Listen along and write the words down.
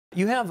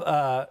You have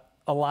a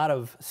lot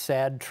of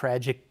sad,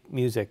 tragic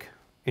music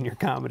in your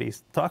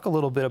comedies. Talk a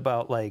little bit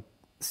about like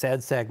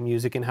sad sack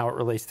music and how it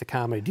relates to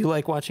comedy. Do you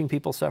like watching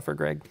people suffer,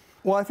 Greg?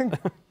 Well, I think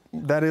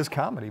that is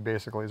comedy,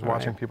 basically, is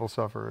watching people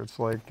suffer. It's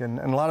like, and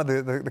a lot of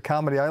the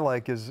comedy I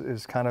like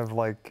is kind of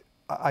like,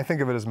 I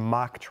think of it as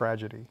mock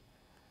tragedy.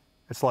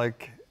 It's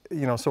like,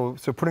 you know, so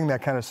putting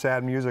that kind of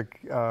sad music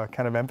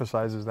kind of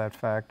emphasizes that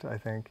fact, I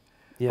think.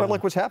 Yeah. But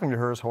like what's happening to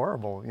her is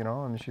horrible, you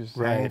know. I mean, she's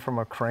hanging from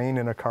a crane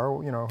in a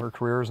car. You know, her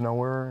career is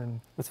nowhere. And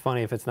it's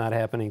funny if it's not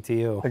happening to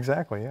you.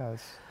 Exactly. Yeah.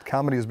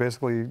 Comedy is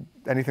basically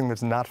anything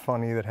that's not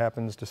funny that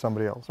happens to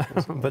somebody else.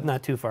 But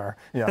not too far.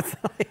 Yeah.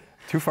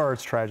 Too far,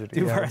 it's tragedy.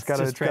 Too far, it's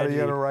tragedy.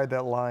 You got to ride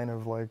that line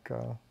of like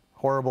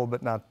horrible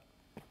but not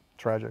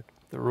tragic.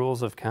 The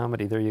rules of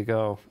comedy. There you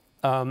go.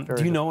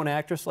 Do you know an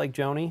actress like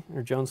Joni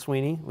or Joan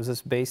Sweeney? Was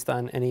this based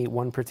on any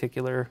one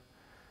particular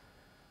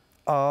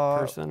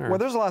person? Or? Well,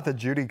 there's a lot that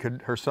Judy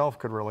herself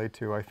could relate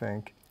to, I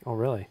think. Oh,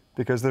 really?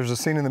 Because there's a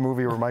scene in the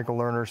movie where Michael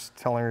Lerner's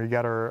telling her he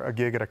got her a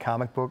gig at a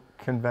comic book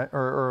convention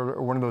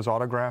or one of those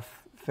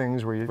autograph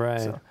things where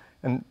you.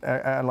 And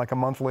like a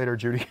month later,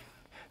 Judy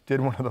did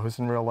one of those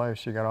in real life.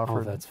 She got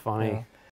offered. Oh, that's funny.